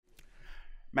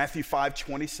Matthew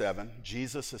 5:27,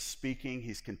 Jesus is speaking.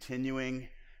 He's continuing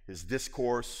his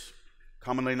discourse,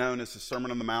 commonly known as the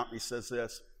Sermon on the Mount. He says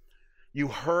this, "You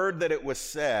heard that it was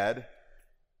said,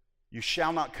 'You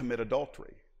shall not commit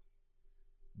adultery.'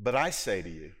 But I say to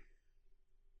you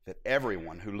that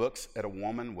everyone who looks at a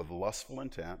woman with lustful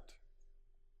intent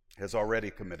has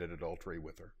already committed adultery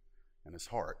with her in his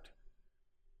heart.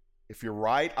 If your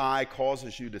right eye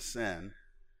causes you to sin,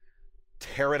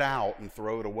 tear it out and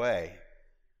throw it away.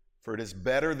 For it is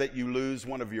better that you lose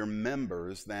one of your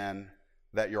members than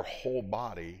that your whole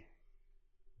body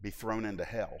be thrown into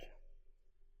hell.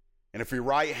 And if your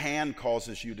right hand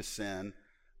causes you to sin,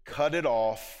 cut it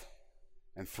off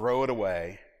and throw it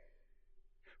away.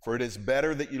 For it is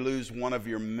better that you lose one of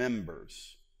your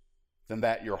members than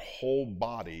that your whole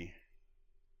body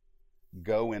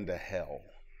go into hell."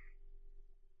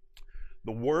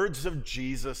 The words of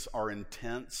Jesus are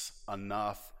intense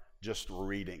enough just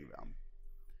reading them.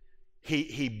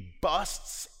 He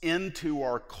busts into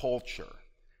our culture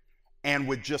and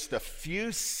with just a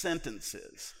few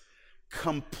sentences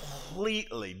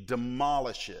completely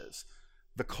demolishes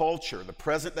the culture, the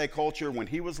present day culture when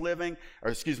he was living,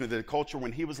 the culture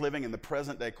when he was living and the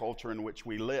present day culture in which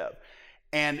we live.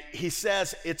 And he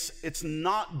says it's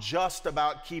not just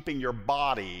about keeping your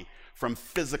body from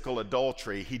physical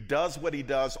adultery. He does what he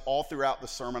does all throughout the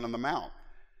Sermon on the Mount.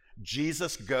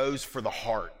 Jesus goes for the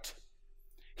heart.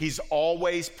 He's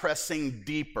always pressing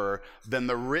deeper than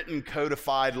the written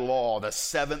codified law, the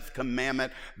seventh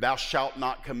commandment, thou shalt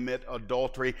not commit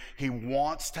adultery. He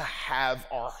wants to have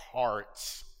our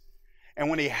hearts. And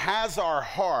when he has our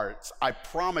hearts, I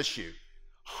promise you,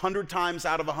 100 times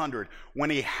out of 100,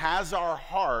 when he has our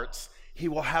hearts, he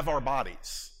will have our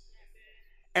bodies.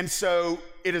 And so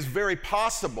it is very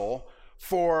possible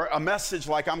for a message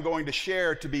like I'm going to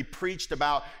share to be preached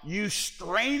about you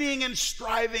straining and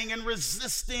striving and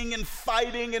resisting and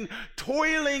fighting and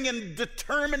toiling and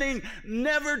determining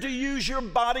never to use your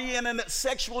body in a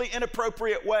sexually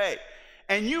inappropriate way.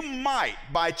 And you might,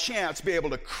 by chance, be able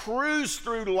to cruise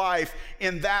through life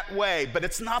in that way, but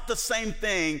it's not the same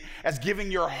thing as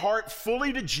giving your heart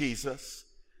fully to Jesus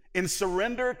in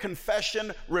surrender,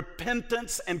 confession,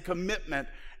 repentance, and commitment,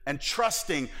 and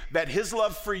trusting that his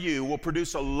love for you will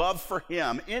produce a love for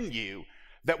him in you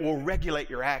that will regulate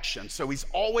your actions. So he's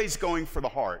always going for the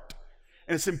heart.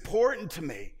 And it's important to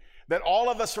me that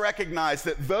all of us recognize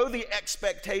that though the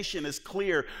expectation is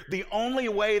clear, the only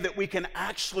way that we can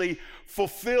actually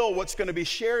fulfill what's going to be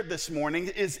shared this morning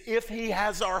is if he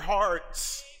has our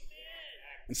hearts.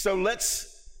 And so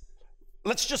let's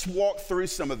just walk through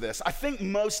some of this. I think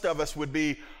most of us would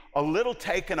be a little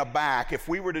taken aback if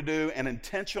we were to do an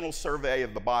intentional survey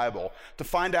of the Bible to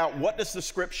find out what does the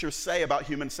scripture say about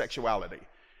human sexuality.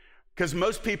 Because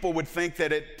most people would think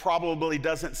that it probably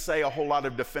doesn't say a whole lot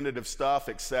of definitive stuff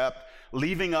except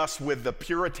leaving us with the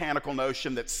puritanical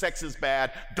notion that sex is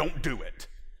bad, don't do it.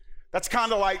 That's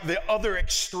kind of like the other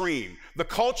extreme. The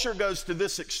culture goes to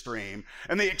this extreme,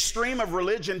 and the extreme of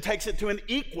religion takes it to an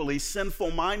equally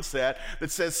sinful mindset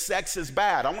that says sex is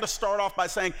bad. I want to start off by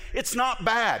saying it's not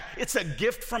bad. It's a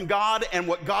gift from God, and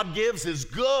what God gives is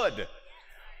good.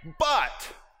 But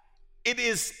it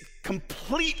is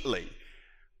completely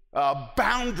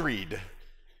boundaried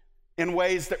in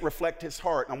ways that reflect his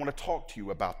heart, and I want to talk to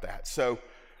you about that. So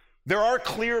there are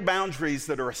clear boundaries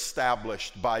that are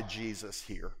established by Jesus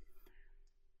here.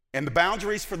 And the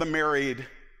boundaries for the married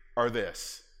are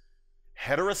this: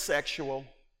 heterosexual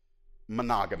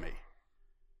monogamy.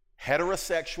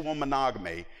 Heterosexual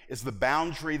monogamy is the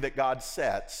boundary that God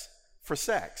sets for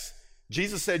sex.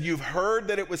 Jesus said, you've heard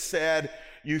that it was said,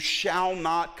 you shall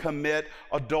not commit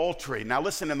adultery. Now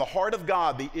listen, in the heart of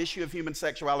God, the issue of human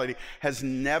sexuality has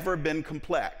never been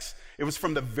complex. It was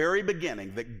from the very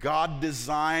beginning that God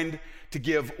designed to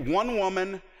give one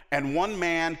woman and one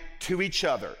man to each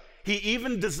other. He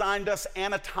even designed us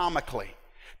anatomically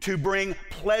to bring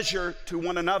pleasure to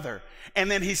one another.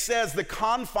 And then he says the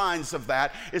confines of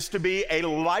that is to be a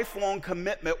lifelong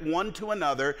commitment one to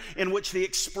another in which the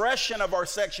expression of our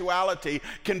sexuality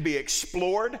can be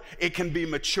explored, it can be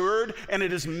matured, and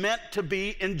it is meant to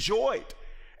be enjoyed.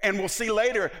 And we'll see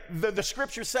later, the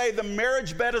scriptures say the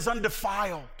marriage bed is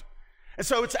undefiled. And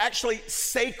so it's actually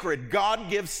sacred. God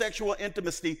gives sexual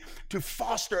intimacy to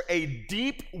foster a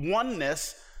deep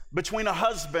oneness between a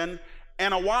husband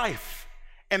and a wife.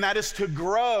 And that is to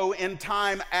grow in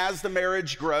time as the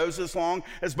marriage grows, as long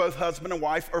as both husband and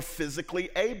wife are physically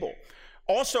able.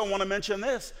 Also, I want to mention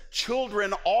this.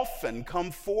 Children often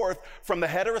come forth from the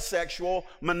heterosexual,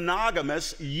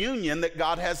 monogamous union that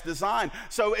God has designed.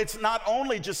 So it's not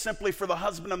only just simply for the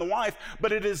husband and the wife,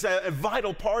 but it is a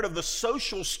vital part of the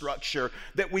social structure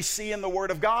that we see in the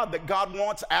Word of God, that God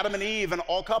wants Adam and Eve and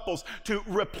all couples to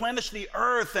replenish the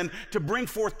earth and to bring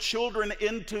forth children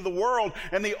into the world.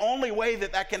 And the only way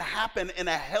that that can happen in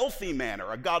a healthy manner,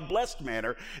 a God-blessed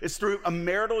manner, is through a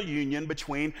marital union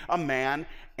between a man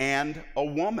and a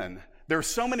woman. There are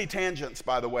so many tangents,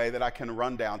 by the way, that I can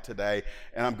run down today,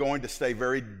 and I'm going to stay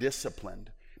very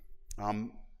disciplined.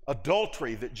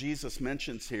 Adultery that Jesus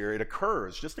mentions here, it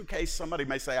occurs, just in case somebody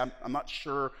may say, I'm not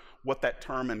sure what that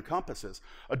term encompasses.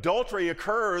 Adultery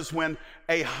occurs when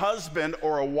a husband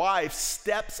or a wife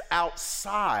steps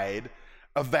outside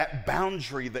of that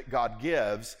boundary that God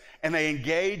gives, and they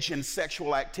engage in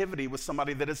sexual activity with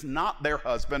somebody that is not their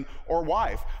husband or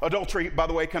wife. Adultery, by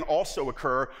the way, can also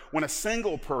occur when a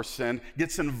single person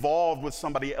gets involved with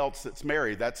somebody else that's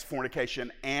married. That's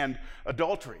fornication and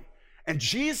adultery. And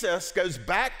Jesus goes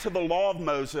back to the law of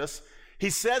Moses. He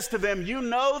says to them, you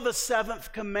know the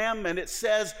seventh commandment. It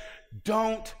says,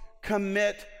 don't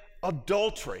commit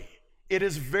adultery. It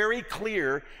is very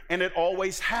clear, and it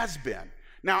always has been.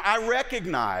 Now, I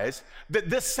recognize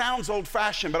that this sounds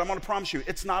old-fashioned, but I'm going to promise you,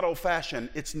 it's not old-fashioned,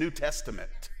 it's New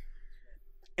Testament.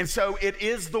 And so it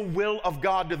is the will of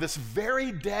God to this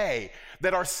very day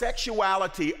that our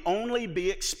sexuality only be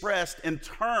expressed in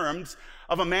terms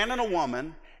of a man and a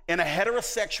woman in a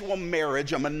heterosexual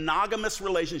marriage, a monogamous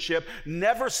relationship,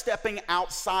 never stepping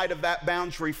outside of that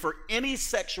boundary for any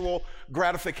sexual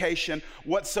gratification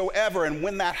whatsoever. And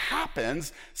when that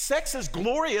happens, sex is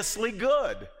gloriously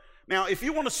good. Now, if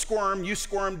you want to squirm, you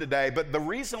squirm today, but the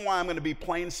reason why I'm going to be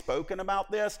plain spoken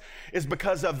about this is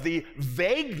because of the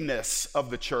vagueness of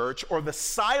the church or the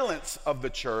silence of the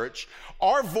church.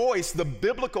 Our voice, the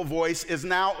biblical voice, is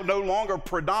now no longer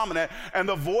predominant, and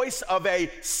the voice of a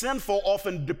sinful,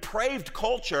 often depraved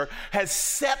culture has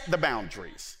set the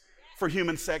boundaries for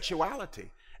human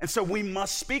sexuality. And so we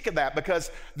must speak of that, because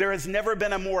there has never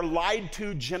been a more lied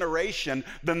to generation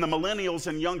than the millennials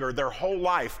and younger. Their whole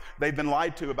life they've been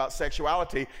lied to about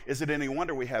sexuality. Is it any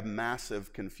wonder we have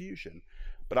massive confusion?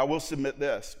 But I will submit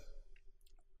this.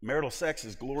 Marital sex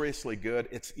is gloriously good.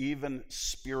 It's even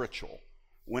spiritual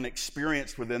when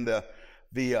experienced within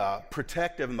the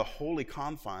protective and the holy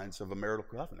confines of a marital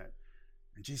covenant.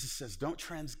 And Jesus says, don't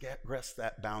transgress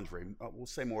that boundary. We'll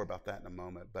say more about that in a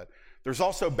moment. But there's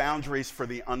also boundaries for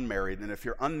the unmarried. And if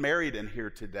you're unmarried in here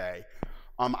today,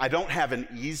 I don't have an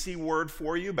easy word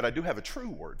for you, but I do have a true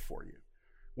word for you.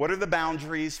 What are the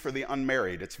boundaries for the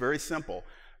unmarried? It's very simple.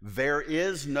 There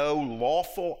is no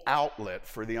lawful outlet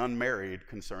for the unmarried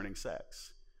concerning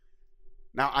sex.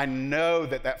 Now, I know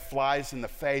that that flies in the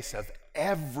face of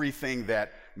everything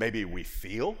that maybe we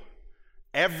feel,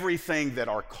 everything that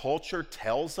our culture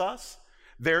tells us.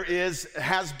 There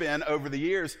has been over the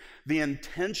years the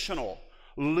intentional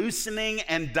loosening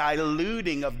and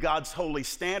diluting of God's holy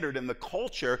standard in the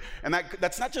culture, and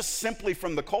that's not just simply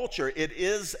from the culture. It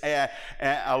is a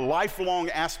lifelong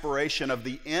aspiration of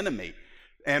the enemy.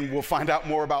 And we'll find out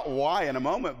more about why in a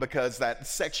moment, because that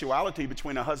sexuality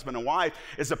between a husband and wife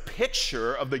is a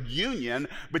picture of the union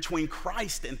between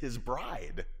Christ and his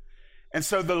bride. And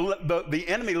so the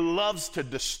enemy loves to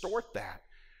distort that.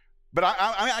 But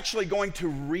I'm actually going to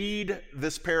read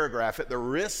this paragraph at the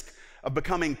risk of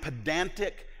becoming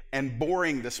pedantic and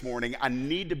boring this morning. I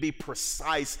need to be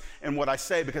precise in what I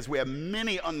say, because we have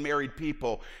many unmarried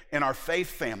people in our faith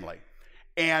family.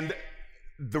 And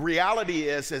the reality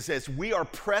is as we are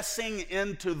pressing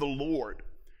into the Lord,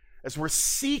 as we're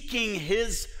seeking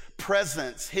his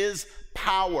presence, his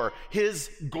power, his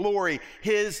glory,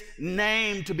 his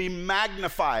name to be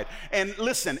magnified. And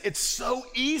listen, it's so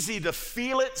easy to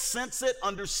feel it, sense it,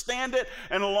 understand it,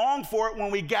 and long for it when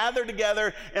we gather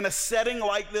together in a setting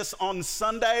like this on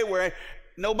Sunday, where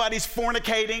nobody's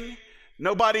fornicating,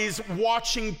 nobody's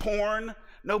watching porn,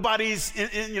 nobody's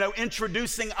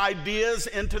introducing ideas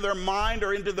into their mind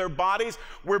or into their bodies.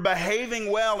 We're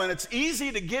behaving well, and it's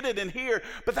easy to get it in here,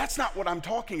 but that's not what I'm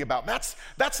talking about.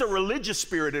 That's a religious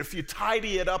spirit if you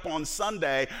tidy it up on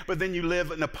Sunday, but then you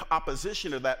live in opposition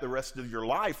to that the rest of your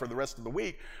life or the rest of the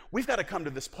week. We've got to come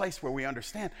to this place where we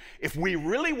understand, if we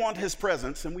really want his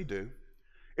presence, and we do,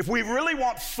 if we really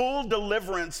want full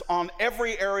deliverance on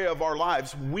every area of our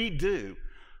lives, we do.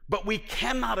 But we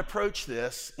cannot approach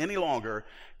this any longer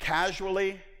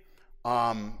casually,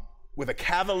 with a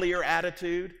cavalier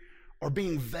attitude, or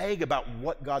being vague about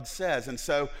what God says. And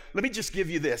so let me just give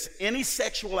you this. Any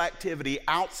sexual activity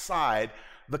outside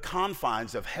the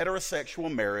confines of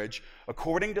heterosexual marriage,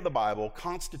 according to the Bible,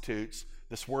 constitutes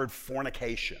this word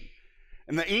fornication.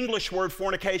 And the English word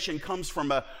fornication comes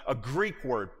from a Greek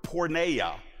word,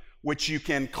 porneia, which you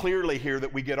can clearly hear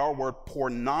that we get our word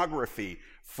pornography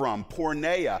from,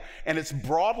 porneia. And it's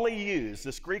broadly used,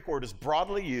 this Greek word is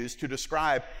broadly used to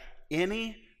describe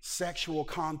any sexual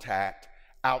contact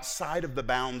outside of the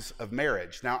bounds of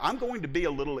marriage. Now, I'm going to be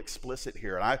a little explicit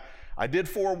here, and I did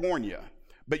forewarn you,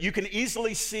 but you can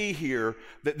easily see here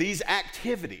that these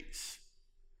activities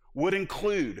would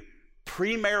include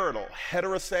premarital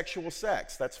heterosexual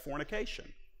sex, that's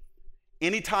fornication.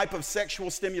 Any type of sexual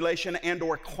stimulation and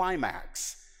or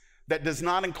climax that does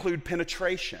not include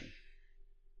penetration.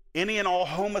 Any and all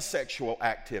homosexual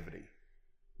activity,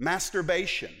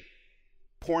 masturbation,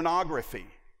 pornography,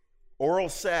 oral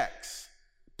sex,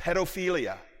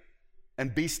 pedophilia,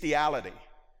 and bestiality.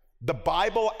 The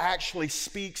Bible actually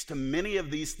speaks to many of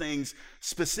these things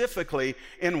specifically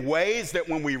in ways that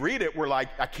when we read it, we're like,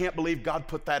 I can't believe God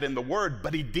put that in the Word,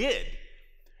 but He did.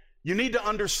 You need to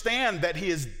understand that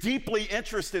He is deeply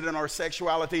interested in our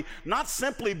sexuality, not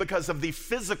simply because of the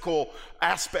physical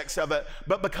aspects of it,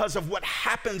 but because of what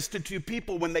happens to two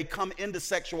people when they come into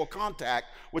sexual contact,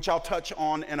 which I'll touch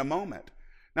on in a moment.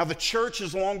 Now, the church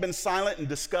has long been silent in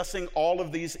discussing all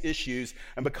of these issues,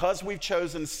 and because we've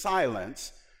chosen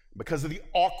silence, because of the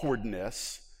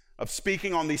awkwardness of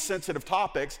speaking on these sensitive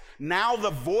topics, now the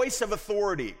voice of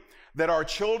authority that our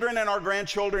children and our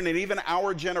grandchildren and even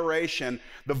our generation,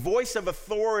 the voice of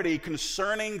authority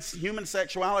concerning human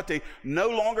sexuality no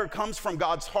longer comes from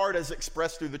God's heart as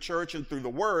expressed through the church and through the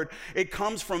Word. It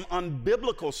comes from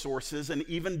unbiblical sources and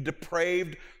even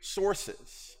depraved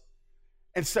sources.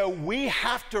 And so we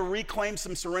have to reclaim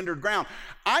some surrendered ground.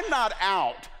 I'm not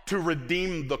out to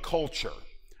redeem the culture.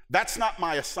 That's not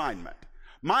my assignment.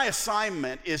 My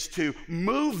assignment is to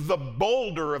move the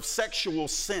boulder of sexual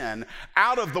sin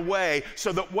out of the way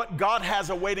so that what God has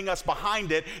awaiting us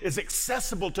behind it is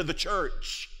accessible to the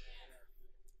church.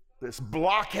 This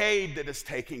blockade that is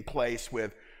taking place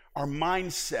with our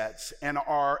mindsets and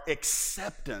our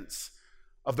acceptance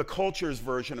of the culture's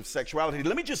version of sexuality.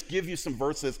 Let me just give you some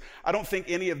verses. I don't think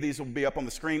any of these will be up on the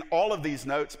screen. All of these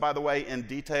notes, by the way, in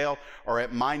detail are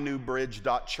at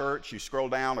mynewbridge.church. You scroll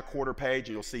down a quarter page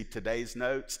and you'll see today's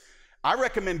notes. I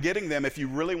recommend getting them if you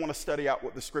really want to study out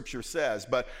what the Scripture says.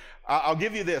 But I'll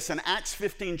give you this. In Acts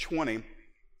 15:20,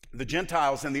 the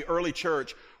Gentiles in the early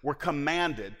church were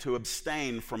commanded to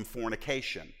abstain from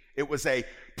fornication. It was a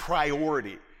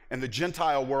priority. And the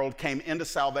Gentile world came into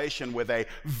salvation with a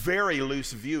very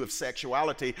loose view of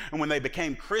sexuality. And when they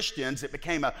became Christians, it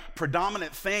became a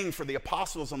predominant thing for the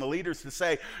apostles and the leaders to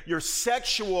say, your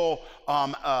sexual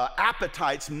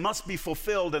appetites must be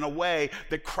fulfilled in a way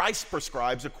that Christ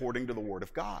prescribes according to the Word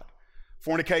of God.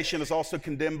 Fornication is also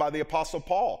condemned by the Apostle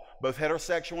Paul, both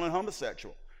heterosexual and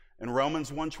homosexual. In Romans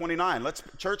 1:29,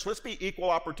 let's be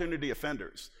equal opportunity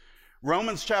offenders.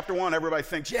 Romans chapter 1, everybody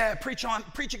thinks, yeah, preach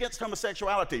against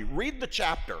homosexuality. Read the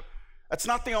chapter. That's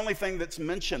not the only thing that's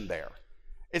mentioned there.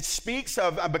 It speaks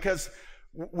of, because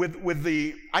with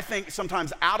the, I think,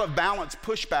 sometimes out of balance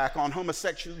pushback on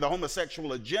the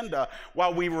homosexual agenda,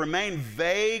 while we remain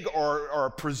vague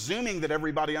or presuming that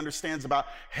everybody understands about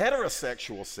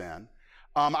heterosexual sin,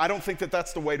 I don't think that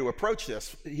that's the way to approach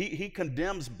this. He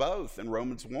condemns both in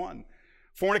Romans 1.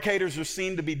 Fornicators are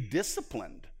seen to be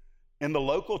disciplined in the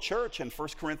local church in 1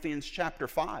 Corinthians chapter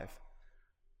 5.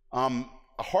 A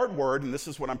hard word, and this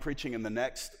is what I'm preaching in the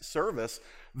next service.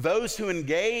 Those who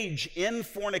engage in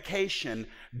fornication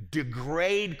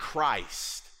degrade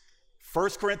Christ. 1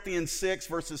 Corinthians 6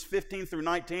 verses 15 through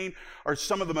 19 are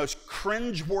some of the most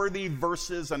cringeworthy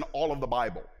verses in all of the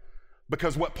Bible.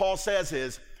 Because what Paul says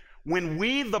is, when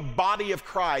we, the body of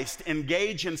Christ,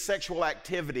 engage in sexual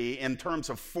activity in terms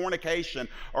of fornication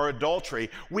or adultery,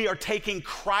 we are taking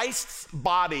Christ's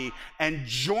body and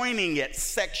joining it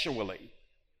sexually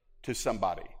to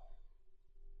somebody.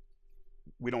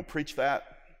 We don't preach that,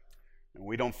 and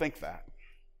we don't think that,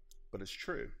 but it's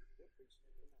true.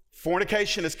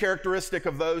 Fornication is characteristic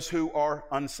of those who are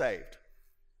unsaved.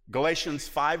 Galatians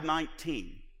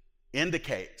 5:19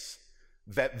 indicates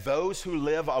that those who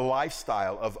live a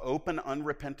lifestyle of open,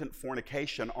 unrepentant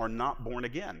fornication are not born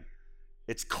again.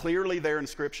 It's clearly there in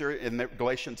Scripture in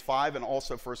Galatians 5 and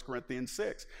also 1 Corinthians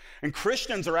 6. And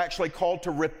Christians are actually called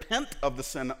to repent of the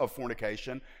sin of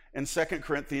fornication in 2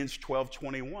 Corinthians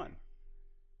 12:21.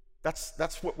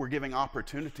 That's what we're giving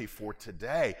opportunity for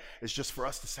today, is just for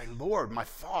us to say, Lord, my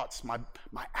thoughts, my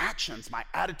actions, my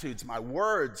attitudes, my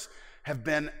words have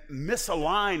been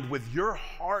misaligned with your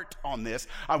heart on this.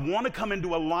 I want to come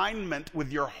into alignment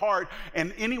with your heart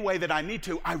in any way that I need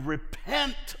to. I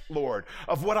repent, Lord,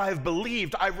 of what I have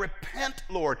believed. I repent,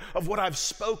 Lord, of what I've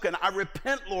spoken. I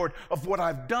repent, Lord, of what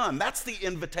I've done. That's the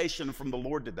invitation from the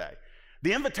Lord today.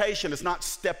 The invitation is not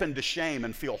step into shame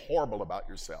and feel horrible about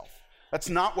yourself. That's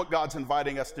not what God's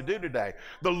inviting us to do today.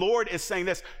 The Lord is saying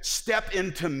this: step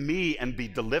into me and be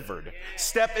delivered.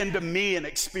 Step into me and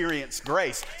experience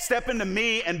grace. Step into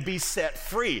me and be set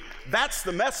free. That's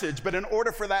the message. But in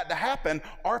order for that to happen,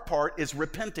 our part is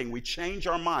repenting. We change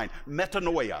our mind.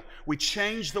 Metanoia. We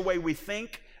change the way we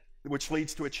think, which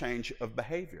leads to a change of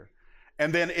behavior.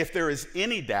 And then if there is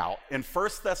any doubt, in 1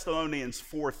 Thessalonians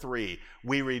 4:3,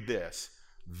 we read this: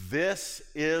 this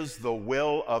is the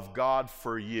will of God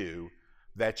for you,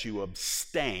 that you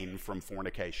abstain from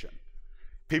fornication.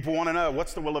 People want to know,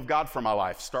 what's the will of God for my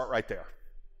life? Start right there.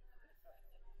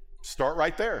 Start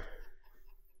right there.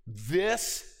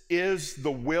 This is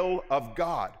the will of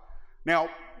God. Now,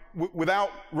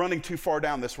 without running too far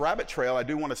down this rabbit trail, I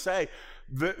do want to say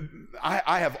that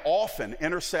I have often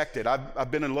intersected.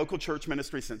 I've been in local church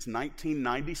ministry since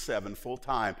 1997 full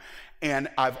time, and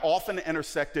I've often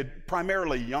intersected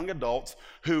primarily young adults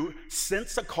who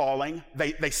sense a calling,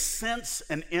 they sense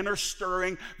an inner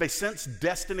stirring, they sense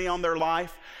destiny on their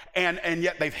life, and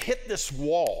yet they've hit this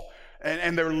wall.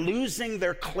 And they're losing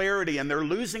their clarity, and they're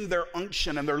losing their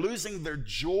unction, and they're losing their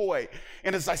joy.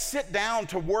 And as I sit down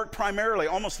to work primarily,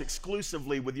 almost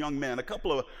exclusively with young men, a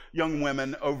couple of young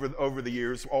women over the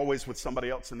years, always with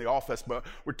somebody else in the office, but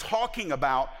we're talking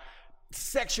about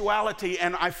sexuality,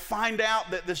 and I find out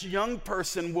that this young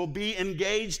person will be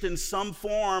engaged in some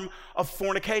form of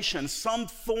fornication, some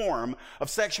form of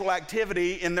sexual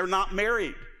activity, and they're not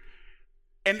married.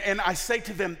 And I say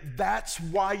to them, that's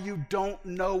why you don't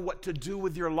know what to do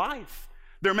with your life.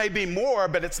 There may be more,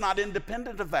 but it's not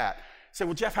independent of that. I say,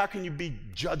 well, Jeff, how can you be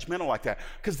judgmental like that?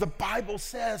 Because the Bible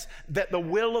says that the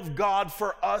will of God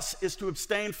for us is to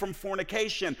abstain from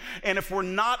fornication. And if we're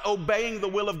not obeying the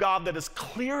will of God that is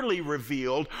clearly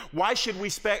revealed, why should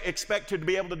we expect to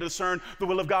be able to discern the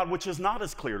will of God which is not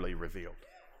as clearly revealed?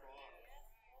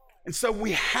 And so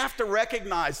we have to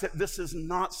recognize that this is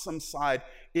not some side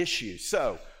issue.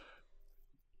 So,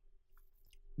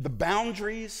 the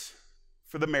boundaries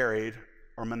for the married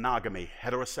are monogamy,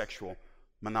 heterosexual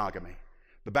monogamy.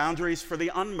 The boundaries for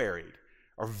the unmarried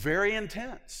are very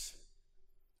intense,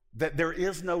 that there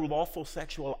is no lawful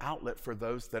sexual outlet for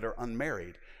those that are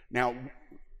unmarried. Now,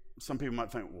 some people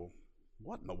might think, well,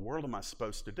 what in the world am I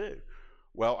supposed to do?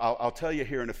 Well, I'll tell you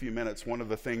here in a few minutes one of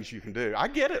the things you can do. I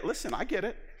get it. Listen, I get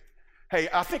it. Hey,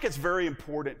 I think it's very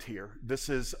important here. This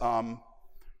is, I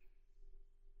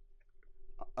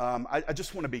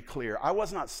just want to be clear. I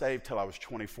was not saved till I was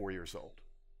 24 years old.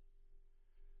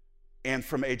 And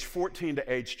from age 14 to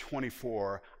age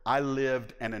 24, I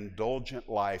lived an indulgent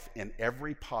life in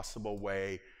every possible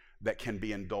way that can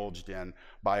be indulged in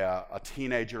by a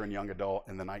teenager and young adult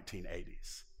in the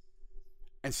 1980s.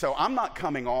 And so I'm not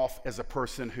coming off as a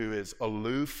person who is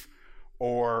aloof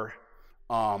or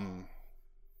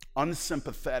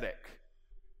unsympathetic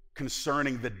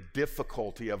concerning the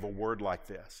difficulty of a word like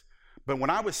this. But when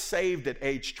I was saved at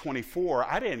age 24,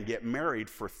 I didn't get married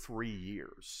for 3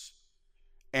 years.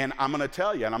 And I'm going to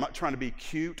tell you, and I'm not trying to be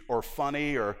cute or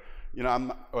funny or,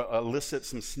 elicit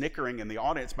some snickering in the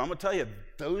audience, but I'm going to tell you,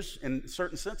 those, in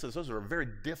certain senses, those are a very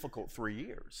difficult 3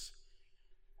 years.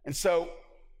 And so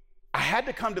I had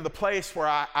to come to the place where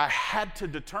I had to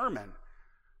determine,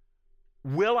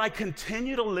 will I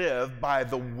continue to live by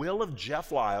the will of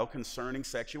Jeff Lyle concerning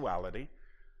sexuality,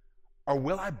 or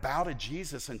will I bow to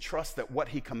Jesus and trust that what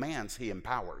he commands, he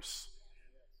empowers?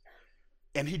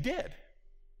 And he did,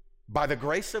 by the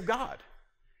grace of God.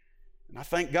 And I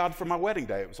thank God for my wedding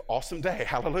day. It was an awesome day.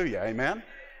 Hallelujah. Amen.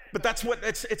 But that's what,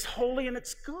 it's holy and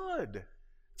it's good.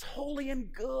 It's holy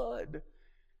and good.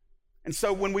 And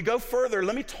so when we go further,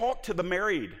 let me talk to the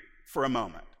married for a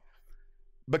moment.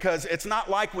 Because it's not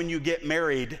like when you get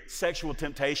married, sexual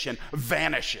temptation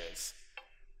vanishes.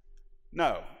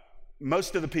 No.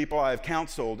 Most of the people I've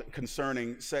counseled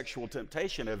concerning sexual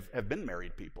temptation have been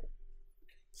married people.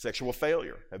 Sexual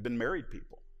failure have been married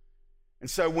people. And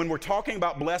so when we're talking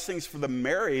about blessings for the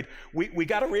married, we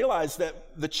got to realize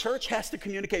that the church has to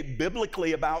communicate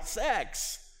biblically about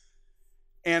sex.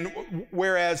 And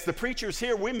whereas the preachers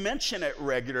here, we mention it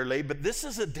regularly, but this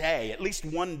is a day, at least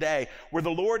one day, where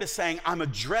the Lord is saying, I'm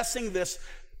addressing this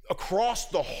across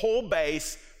the whole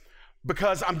base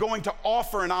because I'm going to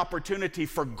offer an opportunity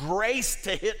for grace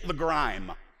to hit the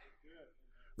grime.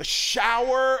 The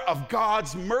shower of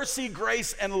God's mercy,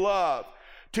 grace, and love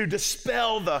to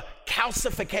dispel the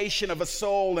calcification of a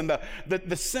soul and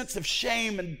the sense of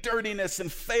shame and dirtiness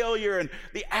and failure and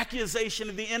the accusation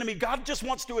of the enemy. God just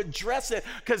wants to address it,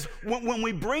 because when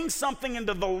we bring something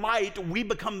into the light, we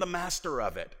become the master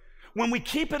of it. When we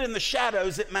keep it in the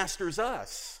shadows, it masters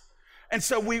us. And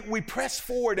so we press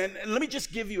forward, and let me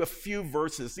just give you a few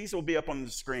verses. These will be up on the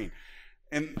screen.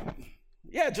 And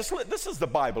yeah, this is the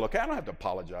Bible, okay? I don't have to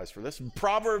apologize for this.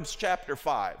 Proverbs chapter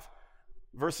 5,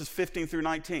 verses 15 through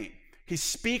 19. He's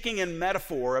speaking in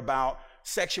metaphor about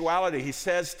sexuality. He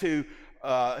says to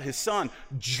his son,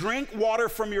 drink water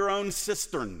from your own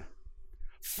cistern,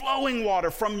 flowing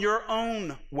water from your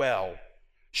own well.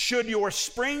 Should your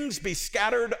springs be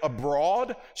scattered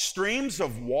abroad, streams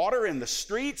of water in the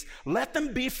streets, let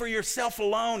them be for yourself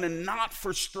alone and not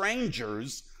for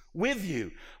strangers with you.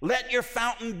 Let your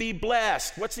fountain be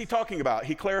blessed. What's he talking about?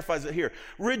 He clarifies it here.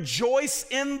 Rejoice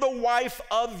in the wife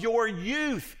of your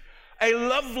youth, a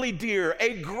lovely deer,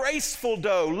 a graceful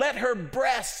doe. Let her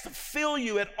breast fill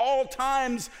you at all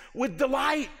times with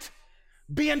delight.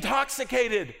 Be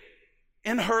intoxicated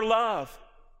in her love.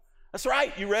 That's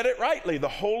right, you read it rightly. The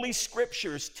Holy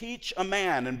Scriptures teach a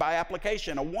man, and by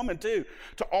application, a woman too,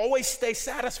 to always stay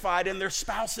satisfied in their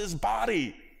spouse's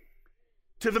body.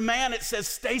 To the man, it says,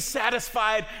 stay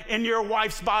satisfied in your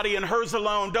wife's body and hers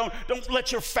alone. Don't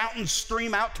let your fountain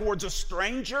stream out towards a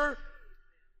stranger.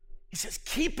 He says,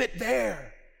 keep it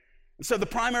there. And so the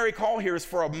primary call here is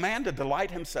for a man to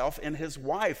delight himself in his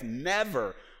wife,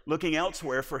 never looking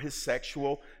elsewhere for his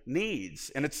sexual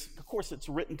needs. And of course, it's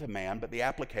written to man, but the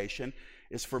application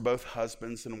is for both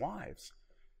husbands and wives.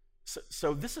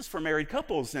 So this is for married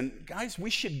couples. And guys,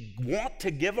 we should want to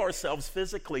give ourselves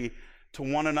physically to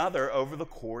one another over the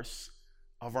course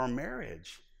of our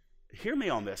marriage. Hear me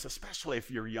on this, especially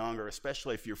if you're young, or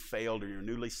especially if you're failed or you're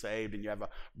newly saved and you have a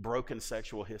broken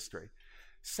sexual history.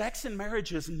 Sex in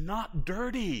marriage is not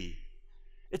dirty.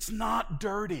 It's not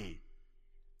dirty.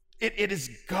 It is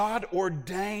God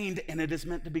ordained, and it is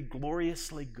meant to be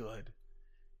gloriously good.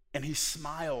 And he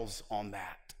smiles on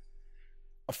that.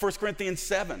 1 Corinthians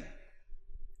 7.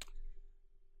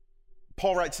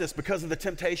 Paul writes this, because of the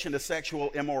temptation to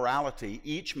sexual immorality,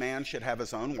 each man should have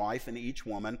his own wife and each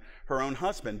woman her own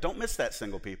husband. Don't miss that,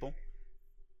 single people.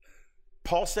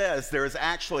 Paul says there is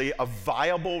actually a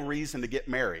viable reason to get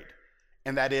married,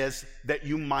 and that is that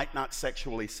you might not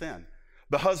sexually sin.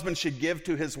 The husband should give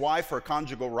to his wife her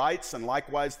conjugal rights, and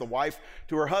likewise the wife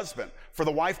to her husband. For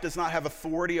the wife does not have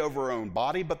authority over her own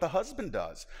body, but the husband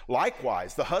does.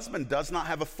 Likewise, the husband does not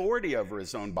have authority over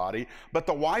his own body, but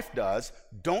the wife does.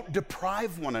 Don't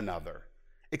deprive one another,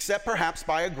 except perhaps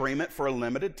by agreement for a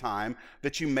limited time,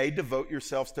 that you may devote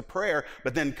yourselves to prayer,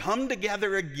 but then come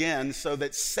together again so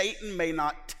that Satan may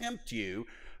not tempt you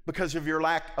because of your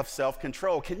lack of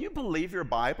self-control. Can you believe your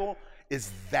Bible is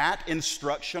that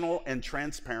instructional and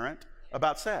transparent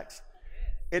about sex?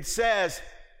 It says,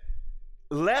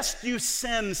 lest you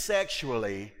sin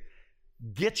sexually,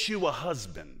 get you a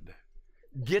husband,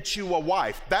 get you a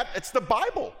wife. It's the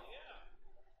Bible.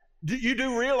 You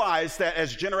do realize that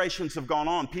as generations have gone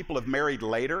on, people have married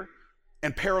later,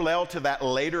 and parallel to that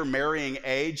later marrying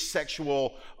age,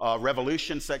 sexual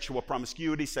revolution, sexual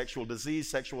promiscuity, sexual disease,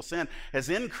 sexual sin has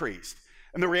increased.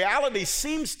 And the reality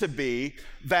seems to be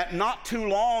that not too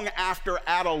long after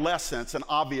adolescence, and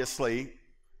obviously,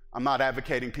 I'm not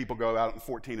advocating people go out at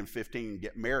 14 and 15 and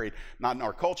get married, not in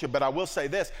our culture, but I will say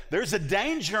this, there's a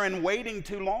danger in waiting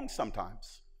too long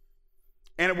sometimes.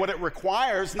 And what it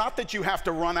requires, not that you have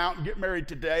to run out and get married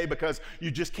today because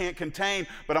you just can't contain,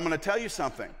 but I'm going to tell you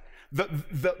something.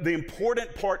 The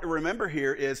important part to remember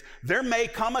here is there may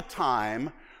come a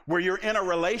time where you're in a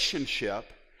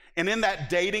relationship, and in that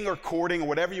dating or courting or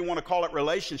whatever you want to call it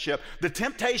relationship, the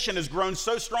temptation has grown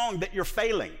so strong that you're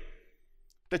failing,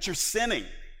 that you're sinning.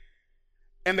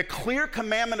 And the clear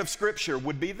commandment of Scripture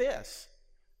would be this: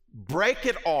 break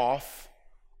it off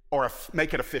or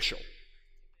make it official.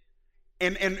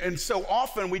 And so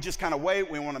often we just kind of wait,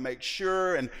 we want to make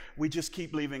sure, and we just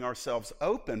keep leaving ourselves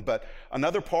open. But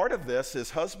another part of this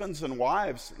is husbands and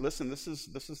wives, listen, this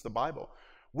is the Bible.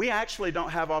 We actually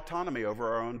don't have autonomy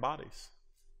over our own bodies.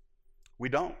 We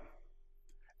don't.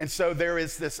 And so there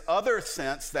is this other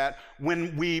sense that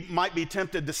when we might be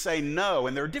tempted to say no,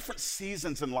 and there are different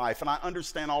seasons in life, and I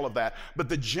understand all of that, but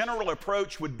the general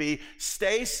approach would be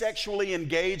stay sexually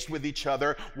engaged with each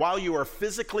other while you are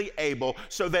physically able,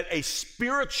 so that a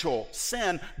spiritual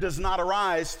sin does not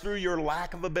arise through your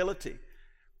lack of ability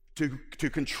to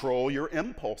control your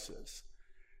impulses.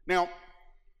 Now,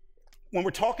 when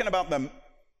we're talking about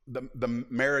the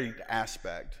married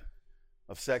aspect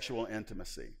of sexual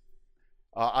intimacy,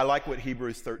 I like what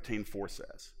Hebrews 13:4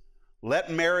 says.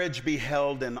 Let marriage be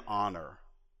held in honor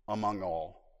among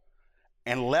all,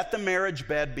 and let the marriage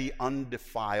bed be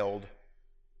undefiled.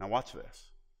 Now watch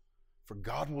this. For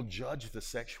God will judge the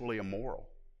sexually immoral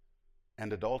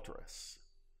and adulterous.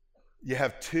 You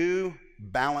have two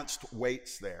balanced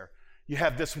weights there. You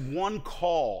have this one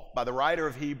call by the writer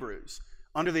of Hebrews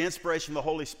under the inspiration of the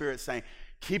Holy Spirit saying,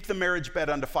 keep the marriage bed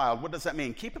undefiled. What does that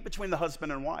mean? Keep it between the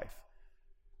husband and wife.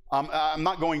 I'm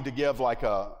not going to give like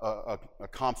a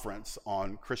conference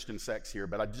on Christian sex here,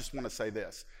 but I just want to say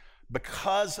this.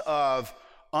 Because of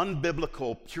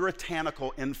unbiblical,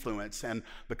 puritanical influence and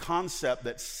the concept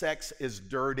that sex is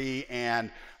dirty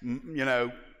and,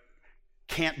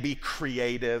 can't be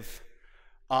creative,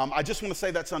 I just want to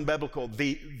say that's unbiblical.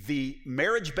 The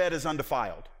marriage bed is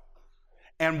undefiled.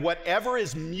 And whatever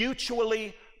is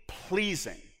mutually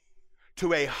pleasing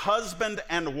to a husband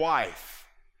and wife,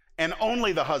 and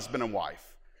only the husband and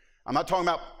wife. I'm not talking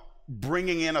about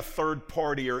bringing in a third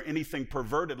party or anything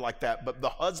perverted like that, but the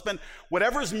husband,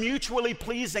 whatever is mutually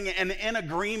pleasing and in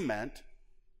agreement,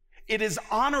 it is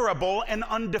honorable and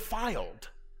undefiled.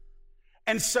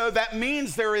 And so that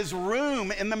means there is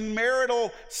room in the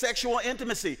marital sexual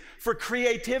intimacy for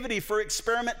creativity, for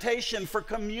experimentation, for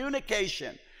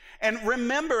communication. And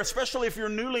remember, especially if you're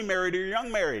newly married or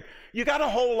young married, you got a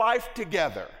whole life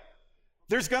together.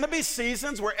 There's going to be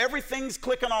seasons where everything's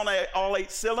clicking on all 8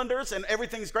 cylinders and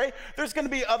everything's great. There's going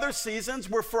to be other seasons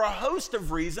where, for a host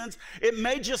of reasons, it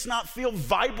may just not feel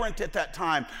vibrant at that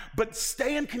time. But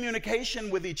stay in communication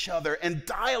with each other and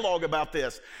dialogue about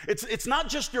this. It's not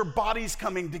just your bodies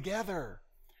coming together.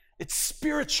 It's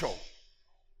spiritual.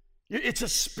 It's a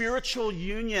spiritual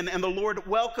union, and the Lord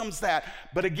welcomes that.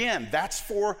 But again, that's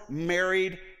for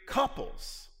married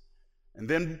couples. And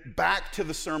then back to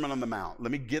the Sermon on the Mount.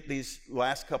 Let me get these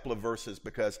last couple of verses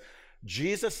because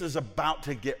Jesus is about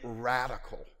to get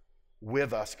radical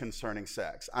with us concerning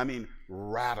sex. I mean,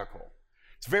 radical.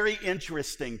 It's very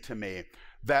interesting to me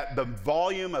that the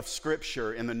volume of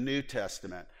Scripture in the New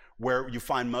Testament where you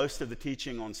find most of the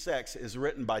teaching on sex is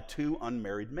written by 2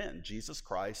 unmarried men, Jesus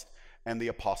Christ and the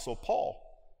Apostle Paul.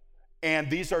 And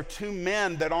these are 2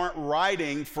 men that aren't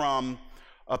writing from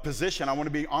a position, I want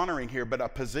to be honoring here, but a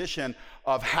position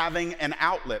of having an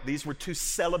outlet. These were 2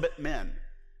 celibate men.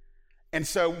 And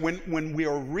so when we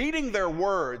are reading their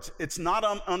words, it's not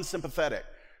unsympathetic.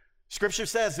 Scripture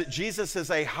says that Jesus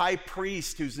is a high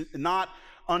priest who's not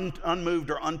unmoved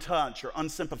or untouched or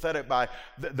unsympathetic by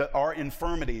our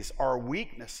infirmities, our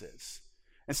weaknesses.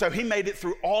 And so he made it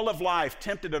through all of life,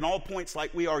 tempted at all points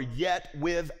like we are, yet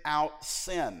without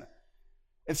sin.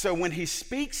 And so when he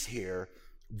speaks here,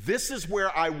 this is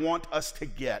where I want us to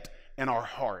get in our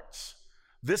hearts.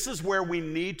 This is where we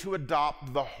need to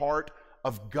adopt the heart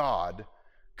of God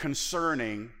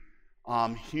concerning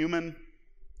human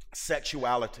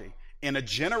sexuality in a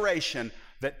generation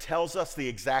that tells us the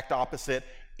exact opposite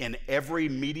in every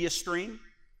media stream,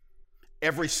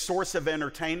 every source of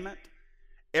entertainment,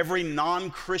 every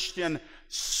non-Christian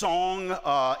song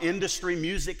industry,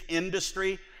 music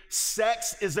industry.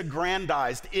 Sex is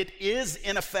aggrandized. It is,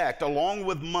 in effect, along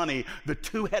with money, the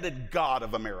 2-headed god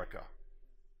of America.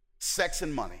 Sex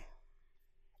and money.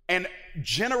 And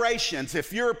generations,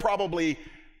 if you're probably,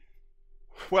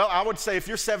 I would say if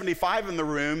you're 75 in the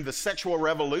room, the sexual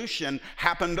revolution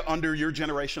happened under your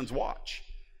generation's watch.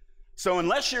 So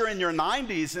unless you're in your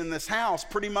 90s in this house,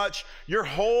 pretty much your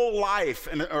whole life,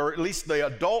 or at least the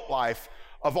adult life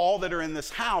of all that are in this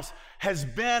house, has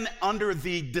been under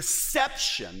the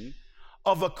deception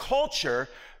of a culture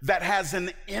that has an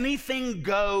anything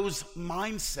goes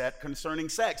mindset concerning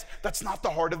sex. That's not the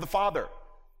heart of the Father.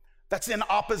 That's in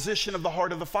opposition of the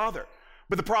heart of the Father.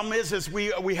 But the problem is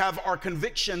we have our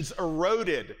convictions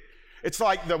eroded. It's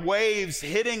like the waves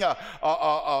hitting a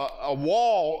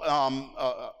wall,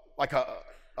 like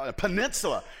a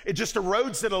peninsula. It just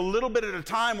erodes it a little bit at a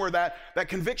time where that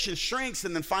conviction shrinks,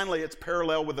 and then finally it's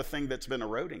parallel with the thing that's been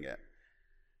eroding it.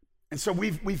 And so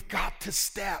we've got to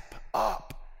step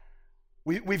up.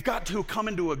 We've got to come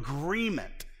into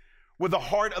agreement with the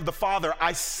heart of the Father.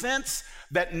 I sense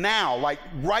that now, like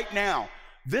right now,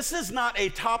 this is not a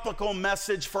topical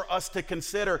message for us to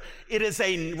consider. It is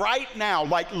a right now,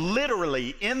 like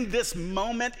literally in this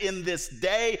moment, in this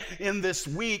day, in this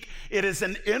week, it is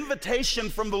an invitation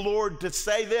from the Lord to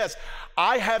say this: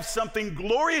 I have something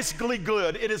gloriously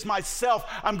good. It is myself.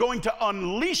 I'm going to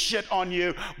unleash it on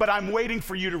you, but I'm waiting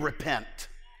for you to repent.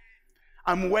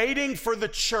 I'm waiting for the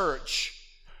church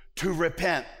to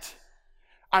repent.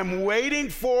 I'm waiting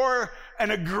for an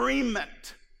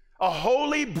agreement. A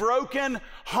holy, broken,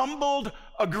 humbled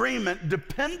agreement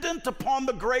dependent upon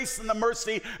the grace and the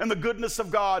mercy and the goodness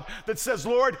of God that says,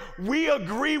 Lord, we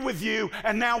agree with you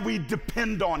and now we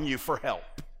depend on you for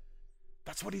help.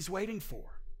 That's what he's waiting for.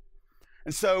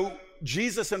 And so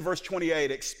Jesus in verse 28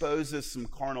 exposes some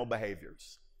carnal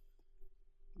behaviors.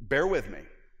 Bear with me.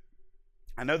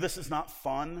 I know this is not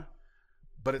fun,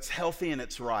 but it's healthy and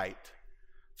it's right.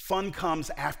 Fun comes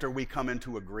after we come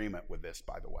into agreement with this,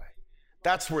 by the way.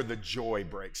 That's where the joy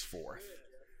breaks forth.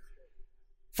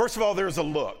 First of all, there's a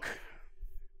look.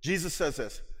 Jesus says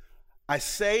this, I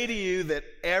say to you that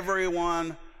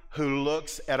everyone who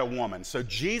looks at a woman. So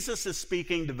Jesus is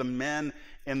speaking to the men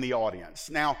in the audience.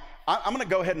 Now, I'm going to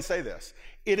go ahead and say this.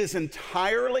 It is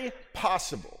entirely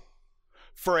possible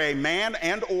for a man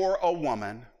and or a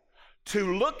woman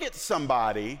to look at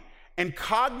somebody and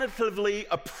cognitively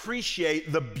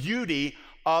appreciate the beauty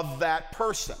of that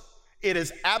person. It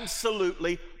is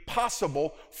absolutely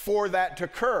possible for that to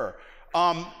occur.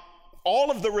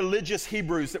 All of the religious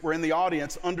Hebrews that were in the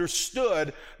audience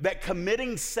understood that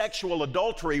committing sexual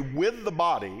adultery with the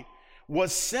body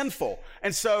was sinful.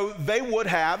 And so they would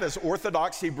have, as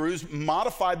Orthodox Hebrews,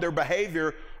 modified their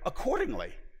behavior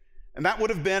accordingly. And that would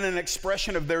have been an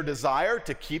expression of their desire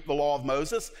to keep the law of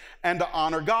Moses and to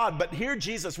honor God. But here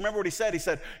Jesus, remember what he said? He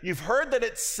said, you've heard that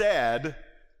it said,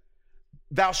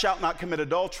 thou shalt not commit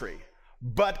adultery.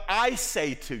 But I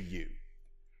say to you.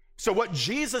 So what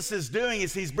Jesus is doing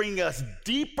is he's bringing us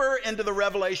deeper into the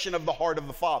revelation of the heart of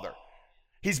the Father.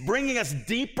 He's bringing us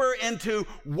deeper into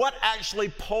what actually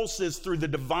pulses through the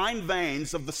divine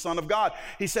veins of the Son of God.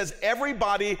 He says,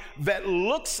 everybody that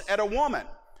looks at a woman.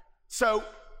 So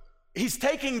he's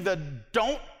taking the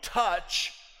don't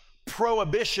touch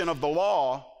prohibition of the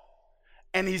law,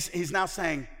 and he's now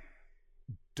saying,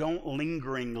 don't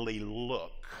lingeringly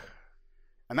look.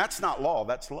 And that's not law,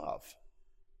 that's love.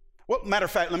 Well, matter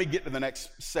of fact, let me get to the next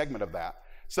segment of that.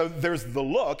 So there's the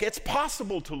look. It's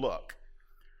possible to look.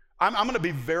 I'm going to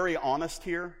be very honest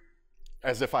here,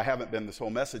 as if I haven't been this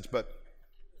whole message, but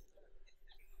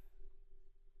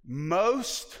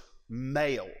most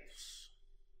males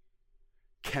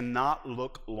cannot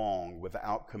look long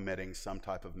without committing some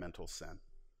type of mental sin.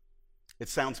 It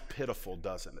sounds pitiful,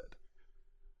 doesn't it?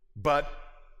 But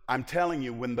I'm telling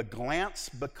you, when the glance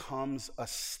becomes a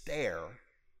stare,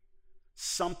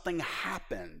 something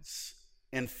happens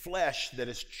in flesh that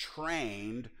is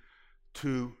trained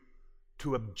to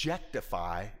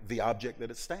objectify the object that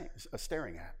it's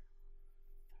staring at.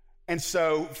 And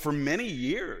so for many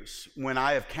years, when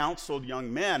I have counseled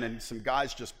young men and some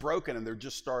guys just broken and they're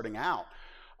just starting out,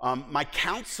 my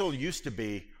counsel used to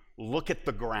be, look at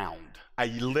the ground. I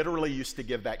literally used to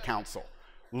give that counsel.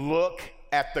 Look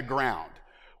at the ground.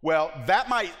 Well, that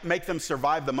might make them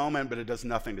survive the moment, but it does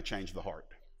nothing to change the heart.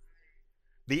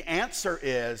 The answer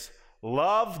is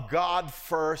love God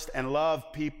first and love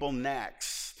people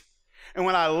next. And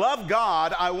when I love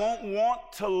God, I won't want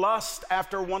to lust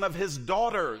after one of his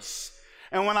daughters.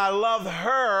 And when I love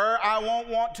her, I won't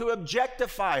want to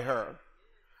objectify her.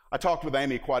 I talked with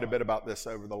Amy quite a bit about this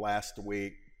over the last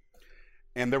week.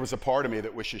 And there was a part of me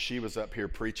that wishes she was up here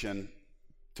preaching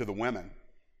to the women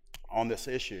on this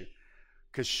issue.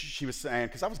 Because she was saying,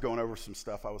 because I was going over some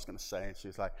stuff I was going to say, and she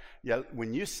was like, yeah,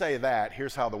 when you say that,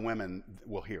 here's how the women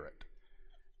will hear it.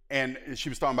 And she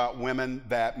was talking about women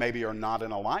that maybe are not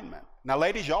in alignment. Now,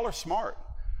 ladies, y'all are smart.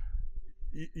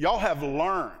 Y'all have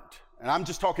learned, and I'm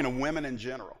just talking to women in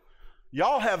general,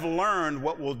 y'all have learned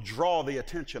what will draw the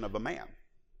attention of a man.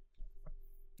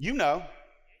 You know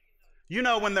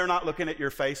when they're not looking at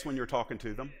your face when you're talking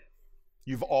to them.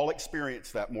 You've all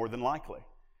experienced that more than likely.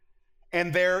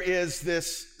 And there is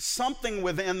this something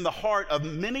within the heart of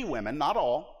many women, not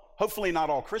all, hopefully not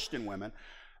all Christian women,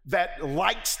 that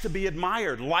likes to be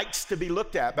admired, likes to be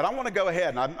looked at. But I want to go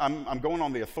ahead, and I'm going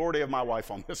on the authority of my wife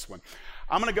on this one.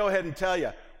 I'm going to go ahead and tell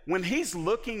you, when he's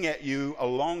looking at you a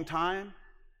long time,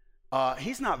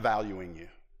 he's not valuing you.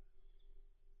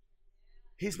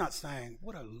 He's not saying,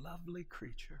 what a lovely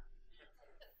creature.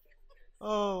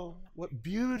 Oh, what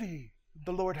beauty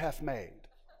the Lord hath made.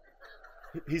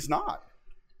 He's not.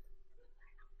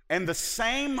 And the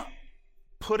same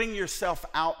putting yourself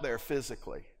out there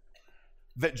physically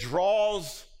that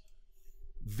draws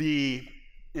in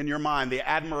your mind, the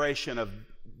admiration of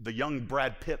the young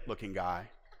Brad Pitt looking guy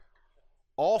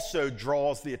also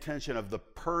draws the attention of the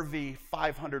pervy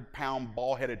 500-pound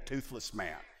bald-headed toothless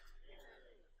man.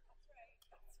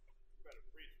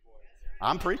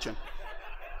 I'm preaching.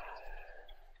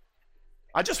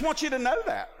 I just want you to know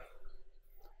that.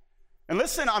 And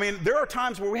listen, I mean, there are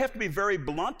times where we have to be very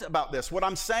blunt about this. What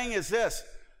I'm saying is this.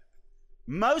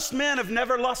 Most men have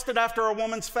never lusted after a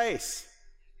woman's face.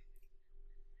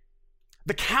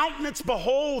 The countenance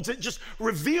beholds, it just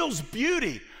reveals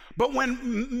beauty. But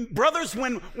when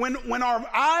our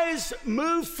eyes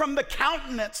move from the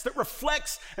countenance that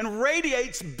reflects and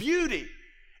radiates beauty,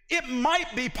 it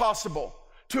might be possible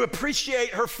to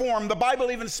appreciate her form. The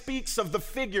Bible even speaks of the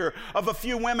figure of a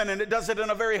few women, and it does it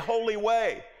in a very holy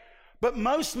way. But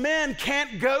most men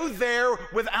can't go there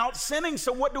without sinning.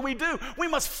 So what do? We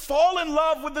must fall in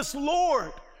love with this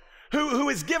Lord who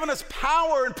has given us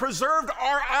power and preserved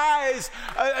our eyes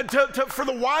for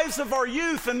the wives of our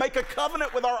youth, and make a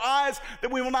covenant with our eyes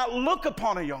that we will not look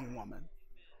upon a young woman.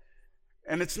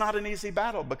 And it's not an easy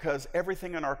battle, because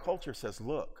everything in our culture says,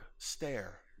 look,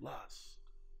 stare, lust.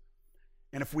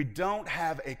 And if we don't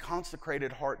have a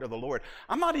consecrated heart to the Lord,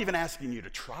 I'm not even asking you to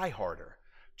try harder.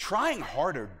 Trying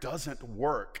harder doesn't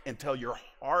work until your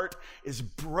heart is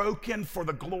broken for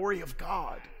the glory of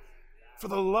God, for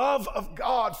the love of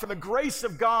God, for the grace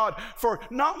of God, for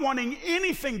not wanting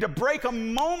anything to break a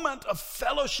moment of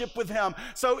fellowship with Him.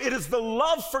 So it is the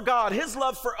love for God, His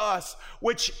love for us,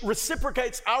 which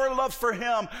reciprocates our love for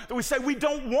Him, that we say we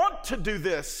don't want to do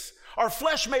this. Our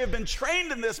flesh may have been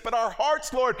trained in this, but our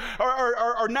hearts, Lord,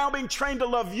 are now being trained to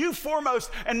love you foremost,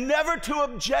 and never to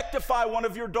objectify one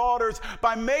of your daughters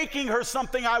by making her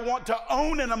something I want to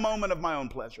own in a moment of my own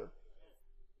pleasure.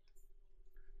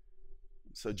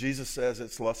 So Jesus says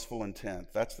it's lustful intent.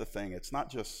 That's the thing. It's not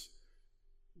just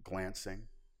glancing.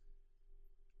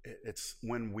 It's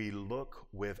when we look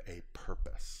with a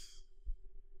purpose.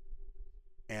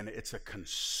 And it's a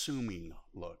consuming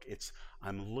look. It's,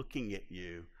 I'm looking at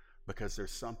you because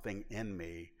there's something in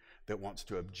me that wants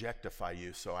to objectify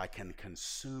you so I can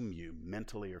consume you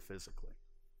mentally or physically.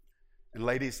 And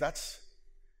ladies, that's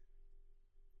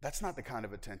not the kind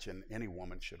of attention any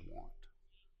woman should want.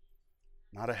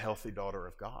 Not a healthy daughter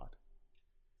of God.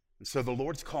 And so the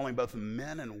Lord's calling both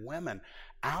men and women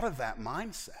out of that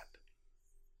mindset.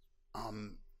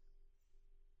 And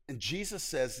Jesus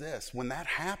says this, when that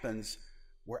happens,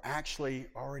 we're actually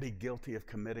already guilty of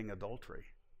committing adultery.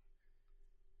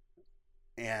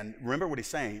 And remember what he's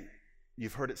saying.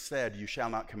 You've heard it said, you shall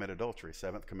not commit adultery.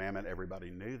 7th commandment, everybody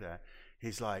knew that.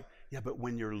 He's like, yeah, but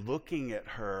when you're looking at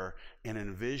her and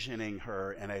envisioning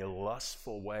her in a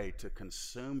lustful way to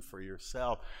consume for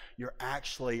yourself, you're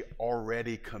actually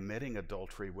already committing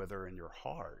adultery with her in your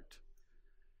heart.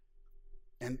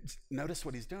 And notice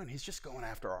what he's doing. He's just going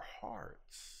after our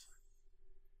hearts.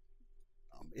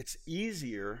 It's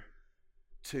easier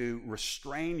to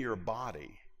restrain your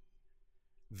body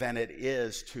than it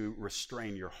is to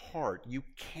restrain your heart. You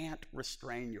can't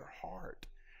restrain your heart.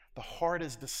 The heart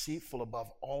is deceitful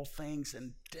above all things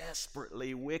and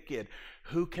desperately wicked.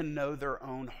 Who can know their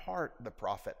own heart? The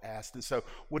prophet asked. And so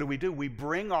what do? We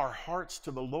bring our hearts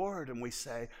to the Lord and we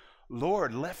say,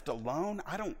 Lord, left alone,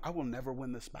 I will never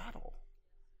win this battle.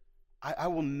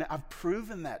 I've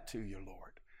proven that to you, Lord.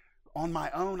 On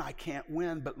my own, I can't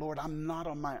win, but Lord, I'm not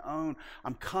on my own.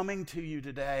 I'm coming to you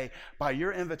today by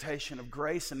your invitation of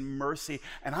grace and mercy,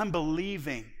 and I'm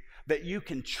believing that you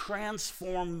can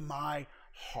transform my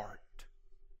heart.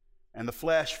 And the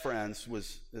flesh, friends,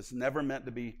 is never meant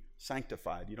to be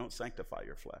sanctified. You don't sanctify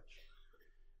your flesh.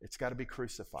 It's got to be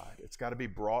crucified. It's got to be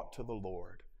brought to the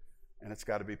Lord, and it's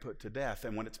got to be put to death.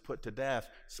 And when it's put to death,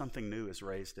 something new is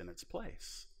raised in its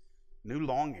place. New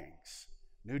longings,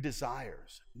 new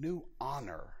desires, new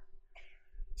honor.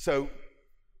 So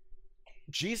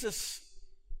Jesus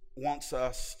wants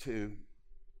us to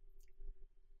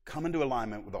come into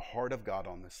alignment with the heart of God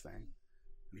on this thing.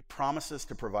 He promises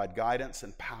to provide guidance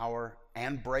and power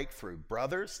and breakthrough.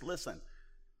 Brothers, listen,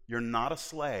 you're not a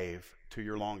slave to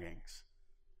your longings.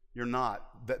 You're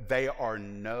not. They are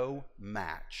no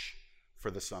match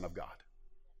for the Son of God.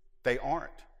 They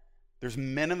aren't. There's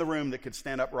men in the room that could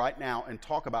stand up right now and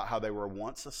talk about how they were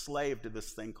once a slave to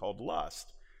this thing called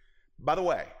lust. By the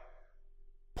way,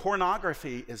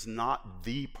 pornography is not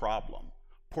the problem.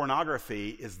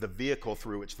 Pornography is the vehicle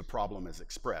through which the problem is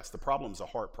expressed. The problem is a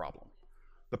heart problem.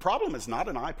 The problem is not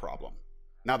an eye problem.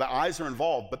 Now, the eyes are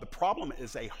involved, but the problem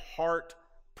is a heart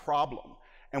problem.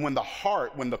 And when the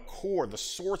heart, when the core, the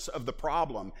source of the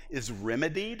problem is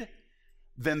remedied,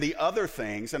 then the other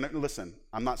things, and listen,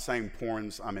 I'm not saying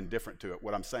I'm indifferent to it.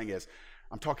 What I'm saying is,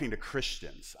 I'm talking to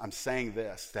Christians. I'm saying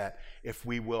this, that if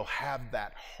we will have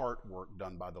that heart work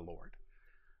done by the Lord,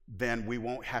 then we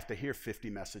won't have to hear 50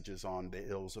 messages on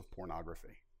the ills of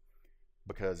pornography,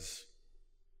 because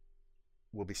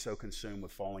we'll be so consumed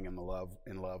with falling in love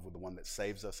with the one that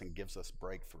saves us and gives us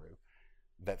breakthrough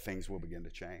that things will begin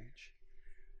to change.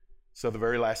 So the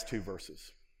very last two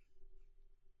verses.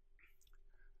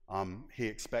 He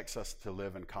expects us to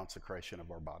live in consecration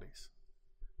of our bodies.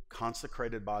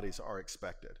 Consecrated bodies are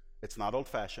expected. It's not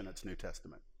old-fashioned, it's New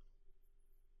Testament.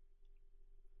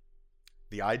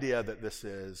 The idea that this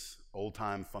is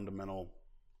old-time fundamental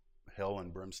hell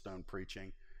and brimstone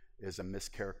preaching is a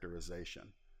mischaracterization.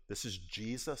 This is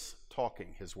Jesus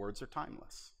talking. His words are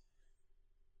timeless.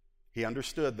 He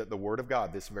understood that the Word of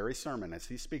God, this very sermon, as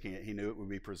he's speaking it, he knew it would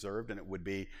be preserved and it would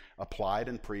be applied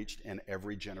and preached in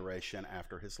every generation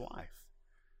after his life.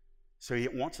 So he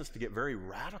wants us to get very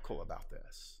radical about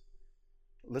this.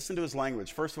 Listen to his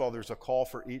language. First of all, there's a call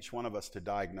for each one of us to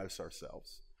diagnose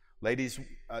ourselves. Ladies,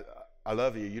 I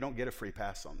love you. You don't get a free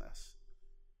pass on this.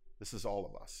 This is all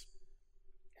of us.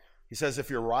 He says, if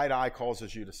your right eye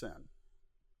causes you to sin.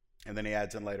 And then he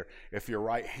adds in later, if your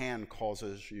right hand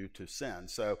causes you to sin.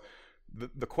 So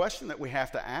the question that we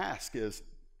have to ask is,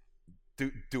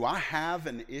 do I have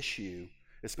an issue?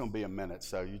 It's going to be a minute,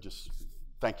 so you just,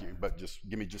 thank you, but just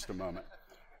give me just a moment.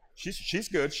 She's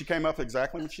good. She came up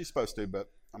exactly when she's supposed to, but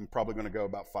I'm probably going to go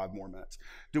about 5 more minutes.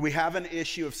 Do we have an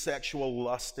issue of sexual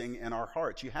lusting in our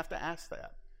hearts? You have to ask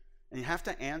that, and you have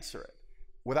to answer it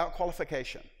without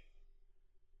qualification.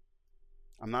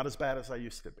 I'm not as bad as I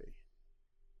used to be.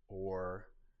 Or,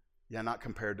 yeah, not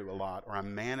compared to a lot. Or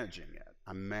I'm managing it.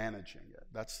 I'm managing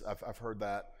it. I've heard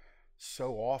that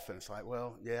so often. It's like,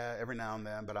 well, yeah, every now and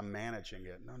then, but I'm managing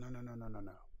it. No.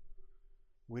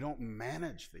 We don't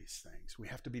manage these things. We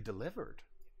have to be delivered.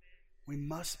 We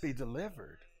must be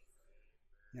delivered.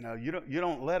 You know, you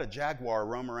don't let a jaguar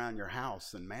roam around your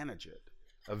house and manage it.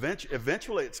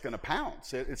 Eventually it's going to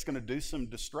pounce. It's going to do some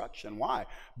destruction. Why?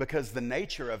 Because the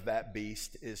nature of that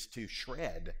beast is to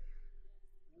shred.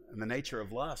 And the nature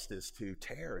of lust is to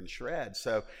tear and shred.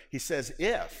 So he says,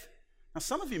 if. Now,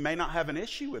 some of you may not have an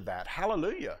issue with that.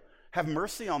 Hallelujah. Have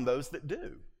mercy on those that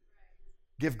do.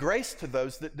 Give grace to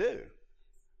those that do.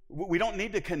 We don't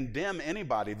need to condemn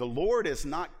anybody. The Lord is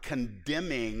not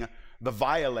condemning the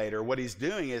violator. What he's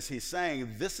doing is he's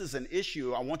saying, this is an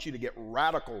issue. I want you to get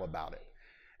radical about it.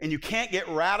 And you can't get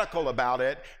radical about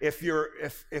it if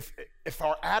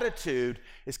our attitude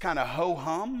is kind of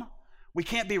ho-hum. We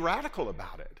can't be radical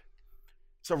about it.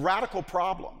 It's a radical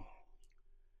problem.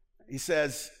 He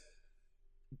says,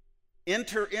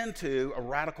 enter into a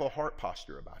radical heart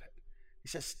posture about it. He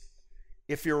says,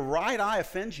 if your right eye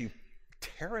offends you,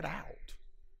 tear it out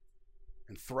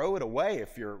and throw it away.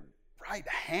 If your right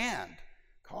hand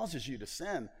causes you to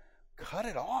sin, cut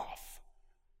it off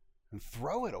and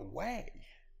throw it away.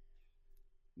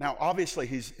 Now, obviously,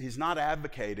 he's not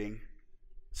advocating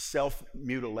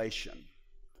self-mutilation.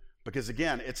 Because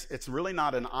again, it's really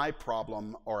not an eye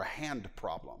problem or a hand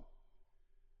problem.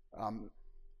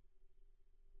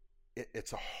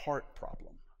 It's a heart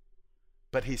problem.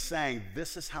 But he's saying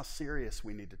this is how serious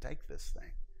we need to take this thing.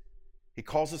 He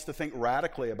calls us to think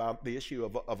radically about the issue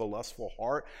of a lustful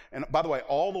heart. And by the way,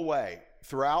 all the way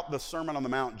throughout the Sermon on the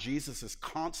Mount, Jesus is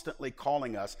constantly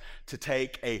calling us to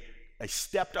take a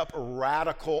stepped up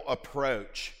radical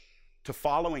approach to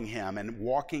following him and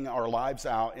walking our lives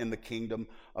out in the kingdom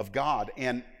of God.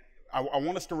 And I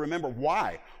want us to remember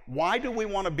why. Why do we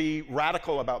want to be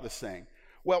radical about this thing?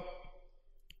 Well,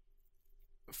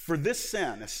 for this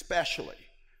sin especially,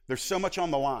 there's so much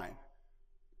on the line.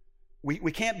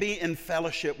 We can't be in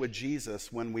fellowship with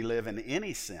Jesus when we live in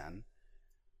any sin.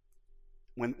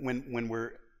 When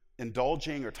we're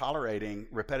indulging or tolerating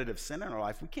repetitive sin in our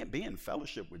life, we can't be in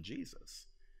fellowship with Jesus.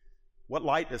 What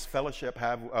light does fellowship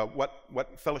have?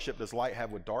 What fellowship does light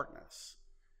have with darkness?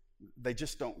 They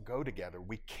just don't go together.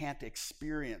 We can't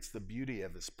experience the beauty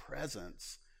of his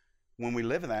presence when we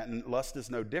live in that, and lust is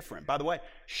no different. By the way,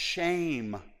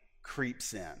 shame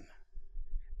creeps in,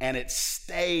 and it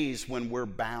stays when we're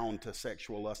bound to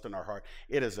sexual lust in our heart.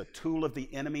 It is a tool of the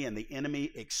enemy, and the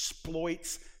enemy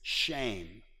exploits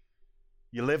shame.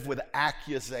 You live with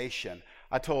accusation.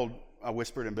 I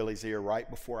whispered in Billy's ear right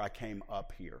before I came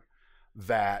up here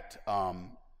that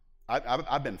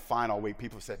I've been fine all week.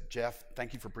 People have said, Jeff,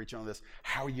 thank you for preaching on this.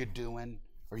 How are you doing?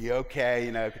 Are you okay?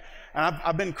 You know, and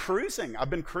I've been cruising.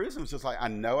 It's just like, I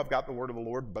know I've got the word of the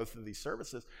Lord both of these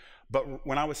services. But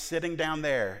when I was sitting down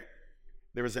there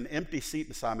was an empty seat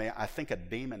beside me. I think a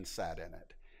demon sat in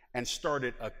it and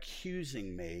started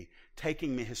accusing me,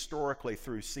 taking me historically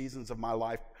through seasons of my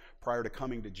life prior to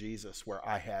coming to Jesus where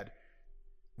I had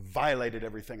violated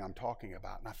everything I'm talking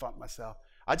about. And I thought to myself,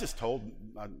 I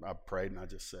prayed and I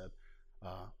just said,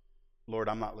 Lord,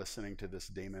 I'm not listening to this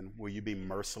demon. Will you be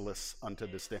merciless unto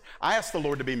this demon? I asked the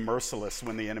Lord to be merciless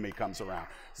when the enemy comes around.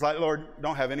 It's like, Lord,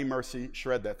 don't have any mercy.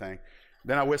 Shred that thing.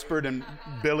 Then I whispered in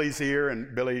Billy's ear,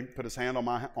 and Billy put his hand on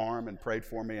my arm and prayed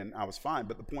for me, and I was fine.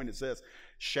 But the point is this: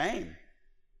 shame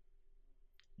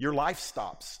your life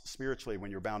stops spiritually when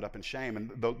you're bound up in shame.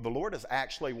 And the Lord is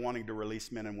actually wanting to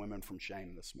release men and women from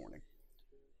shame this morning.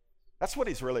 That's what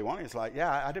he's really wanting. He's like,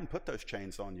 yeah, I didn't put those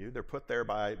chains on you. They're put there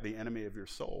by the enemy of your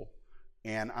soul.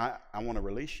 And I want to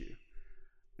release you.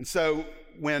 And so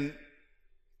when,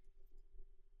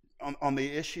 on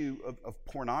the issue of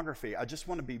pornography, I just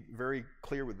want to be very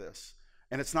clear with this.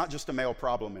 And it's not just a male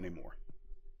problem anymore.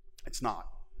 It's not.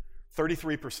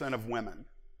 33% of women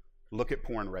look at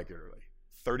porn regularly.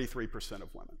 33%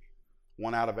 of women.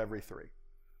 1 out of every 3.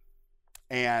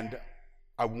 And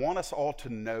I want us all to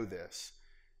know this.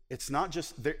 It's not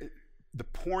just, the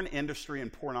porn industry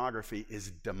and pornography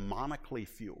is demonically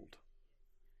fueled.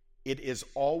 It is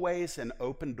always an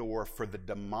open door for the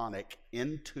demonic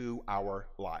into our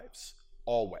lives.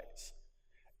 Always.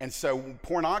 And so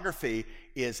pornography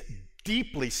is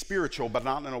deeply spiritual, but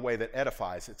not in a way that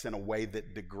edifies. It's in a way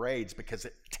that degrades, because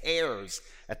it tears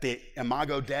at the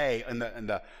imago Dei and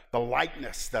the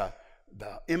likeness, the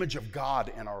image of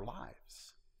God in our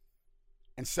lives.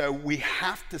 And so we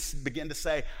have to begin to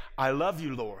say, I love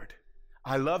you, Lord.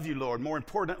 I love you, Lord. More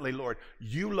importantly, Lord,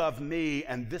 you love me,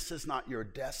 and this is not your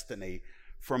destiny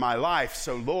for my life.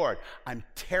 So, Lord, I'm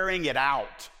tearing it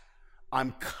out.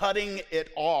 I'm cutting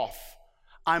it off.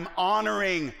 I'm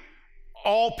honoring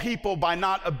all people by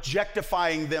not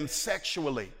objectifying them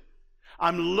sexually.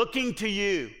 I'm looking to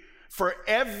you for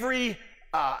every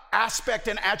aspect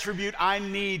and attribute I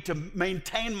need to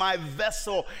maintain my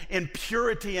vessel in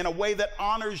purity in a way that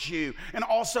honors you and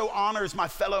also honors my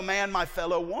fellow man, my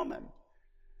fellow woman.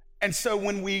 And so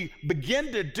when we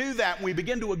begin to do that, we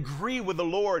begin to agree with the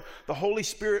Lord, the Holy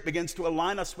Spirit begins to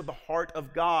align us with the heart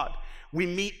of God. We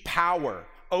meet power,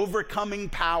 overcoming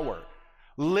power.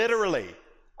 Literally,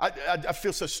 I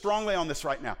feel so strongly on this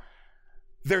right now.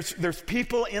 There's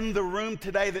people in the room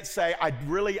today that say,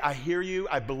 I hear you,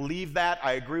 I believe that,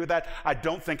 I agree with that, I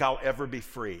don't think I'll ever be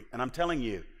free. And I'm telling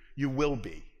you, you will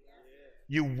be.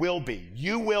 You will be.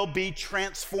 You will be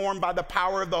transformed by the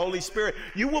power of the Holy Spirit.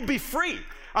 You will be free.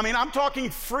 I mean, I'm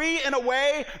talking free in a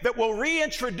way that will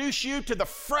reintroduce you to the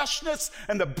freshness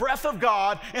and the breath of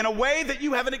God in a way that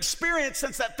you haven't experienced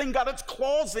since that thing got its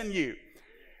claws in you.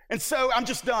 And so I'm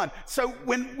just done. So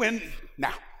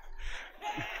now,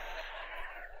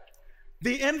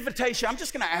 the invitation, I'm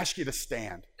just going to ask you to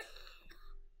stand.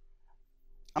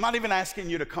 I'm not even asking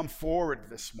you to come forward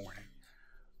this morning,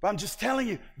 but I'm just telling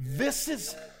you, this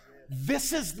is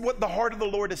what the heart of the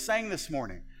Lord is saying this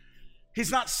morning. He's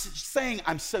not saying,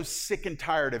 I'm so sick and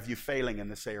tired of you failing in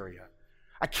this area.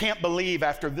 I can't believe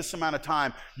after this amount of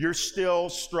time, you're still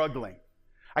struggling.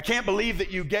 I can't believe that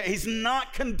he's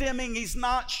not condemning, he's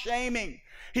not shaming.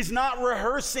 He's not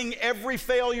rehearsing every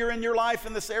failure in your life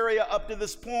in this area up to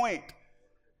this point.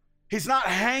 He's not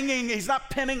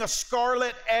pinning a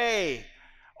scarlet A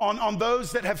on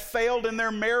those that have failed in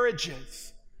their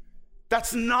marriages.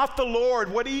 That's not the Lord.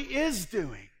 What he is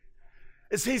doing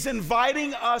is he's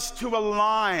inviting us to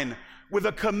align with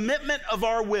a commitment of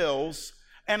our wills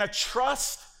and a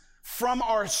trust from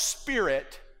our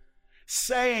spirit,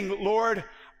 saying, Lord,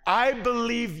 I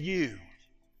believe you,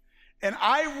 and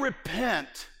I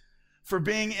repent for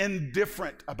being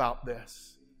indifferent about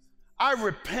this. I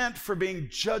repent for being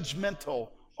judgmental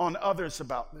on others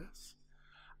about this.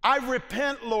 I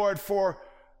repent, Lord, for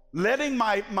letting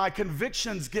my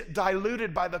convictions get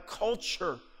diluted by the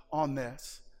culture on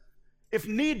this. If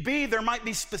need be, there might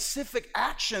be specific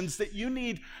actions that you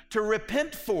need to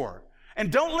repent for.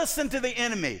 And don't listen to the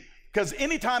enemy, because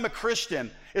anytime a Christian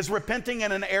is repenting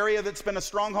in an area that's been a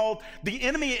stronghold, the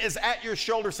enemy is at your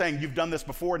shoulder saying, you've done this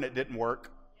before and it didn't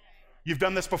work. You've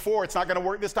done this before, it's not going to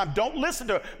work this time. Don't listen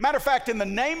to it. Matter of fact, in the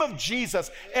name of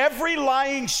Jesus, every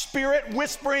lying spirit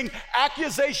whispering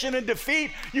accusation and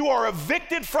defeat, you are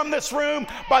evicted from this room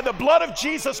by the blood of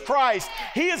Jesus Christ.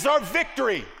 He is our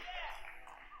victory.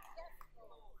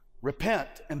 Repent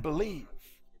and believe.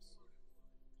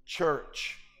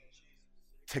 Church,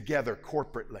 together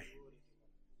corporately.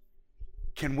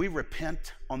 Can we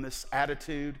repent on this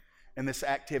attitude and this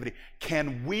activity?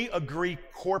 Can we agree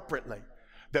corporately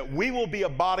that we will be a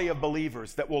body of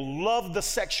believers that will love the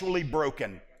sexually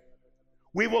broken?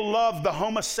 We will love the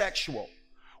homosexual.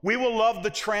 We will love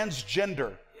the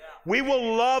transgender. We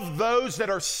will love those that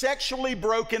are sexually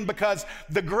broken, because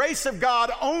the grace of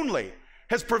God only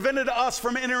has prevented us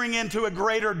from entering into a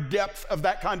greater depth of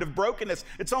that kind of brokenness.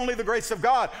 It's only the grace of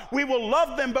God. We will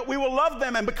love them, but we will love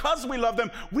them, and because we love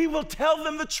them, we will tell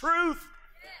them the truth.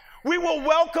 We will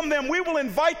welcome them. We will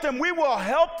invite them. We will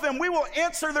help them. We will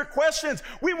answer their questions.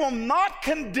 We will not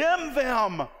condemn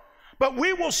them, but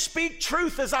we will speak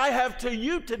truth as I have to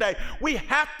you today. We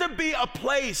have to be a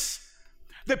place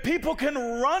that people can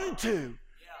run to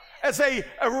as a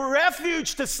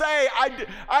refuge to say,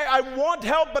 I want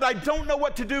help, but I don't know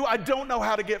what to do. I don't know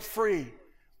how to get free.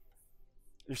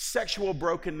 There's sexual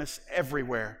brokenness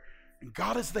everywhere. And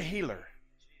God is the healer.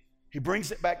 He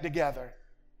brings it back together.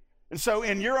 And so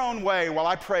in your own way, while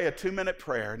I pray a 2-minute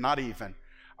prayer, not even,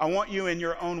 I want you in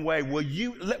your own way,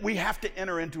 we have to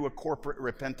enter into a corporate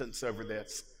repentance over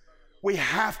this. We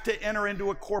have to enter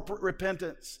into a corporate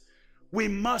repentance. We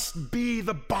must be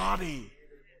the body,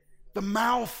 the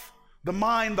mouth, the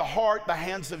mind, the heart, the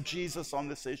hands of Jesus on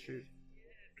this issue.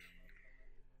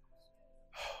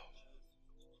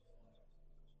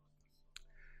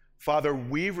 Father,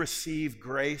 we receive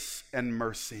grace and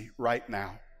mercy right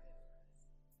now.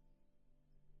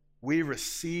 We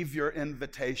receive your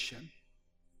invitation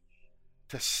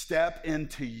to step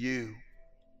into you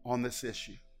on this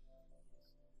issue.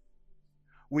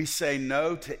 We say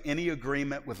no to any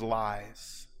agreement with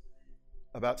lies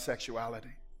about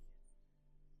sexuality.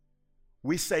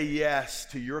 We say yes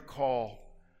to your call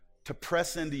to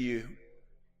press into you,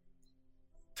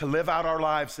 to live out our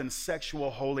lives in sexual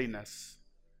holiness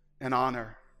and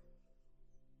honor.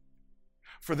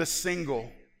 For the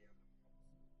single,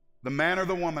 the man or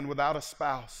the woman without a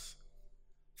spouse,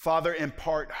 Father,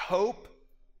 impart hope,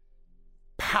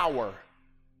 power,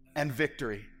 and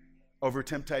victory over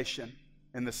temptation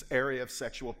in this area of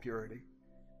sexual purity.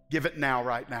 Give it now,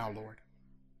 right now, Lord.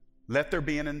 Let there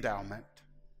be an endowment.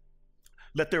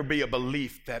 Let there be a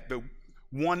belief that the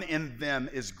one in them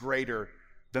is greater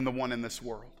than the one in this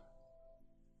world.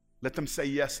 Let them say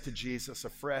yes to Jesus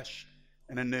afresh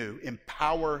and anew.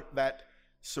 Empower that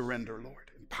surrender,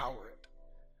 Lord. Empower it.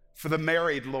 For the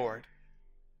married, Lord,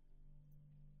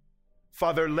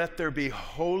 Father, let there be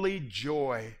holy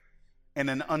joy in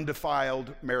an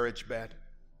undefiled marriage bed.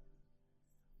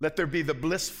 Let there be the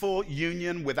blissful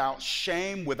union without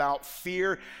shame, without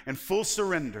fear, and full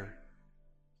surrender.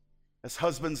 As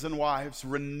husbands and wives,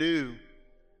 renew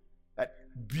that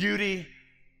beauty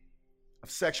of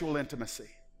sexual intimacy.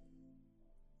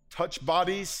 Touch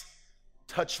bodies,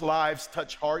 touch lives,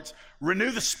 touch hearts. Renew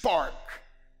the spark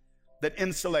that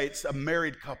insulates a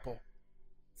married couple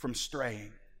from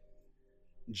straying.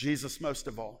 Jesus, most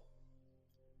of all,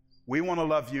 we want to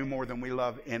love you more than we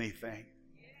love anything.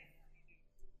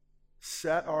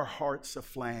 Set our hearts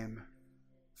aflame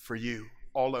for you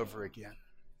all over again.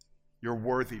 You're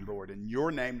worthy, Lord. In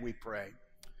your name we pray.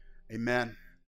 Amen.